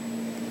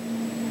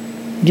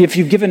 if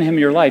you've given him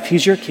your life,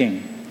 he's your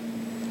king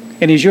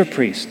and he's your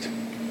priest.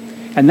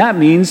 And that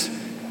means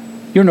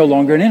you're no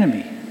longer an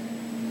enemy.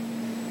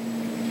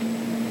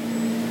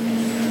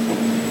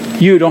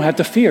 You don't have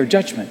to fear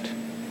judgment.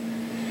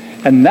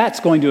 And that's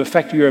going to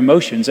affect your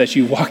emotions as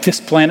you walk this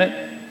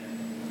planet.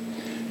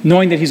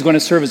 Knowing that he's going to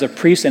serve as a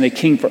priest and a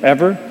king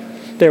forever,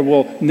 there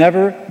will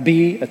never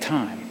be a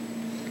time,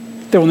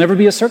 there will never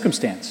be a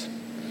circumstance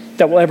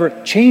that will ever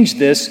change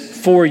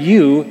this for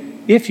you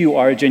if you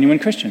are a genuine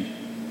Christian.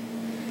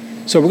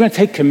 So we're going to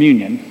take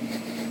communion.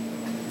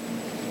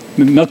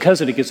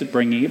 Melchizedek isn't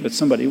bringing it, but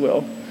somebody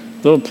will.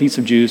 A little piece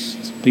of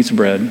juice, piece of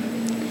bread.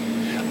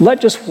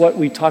 Let just what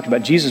we talked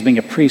about, Jesus being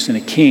a priest and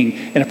a king,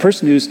 and a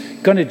person who's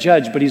going to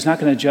judge, but he's not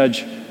going to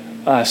judge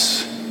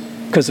us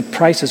because the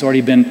price has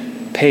already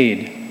been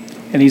paid.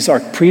 And he's our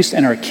priest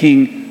and our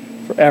king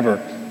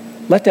forever.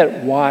 Let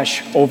that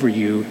wash over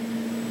you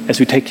as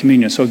we take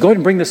communion. So go ahead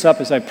and bring this up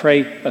as I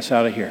pray us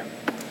out of here.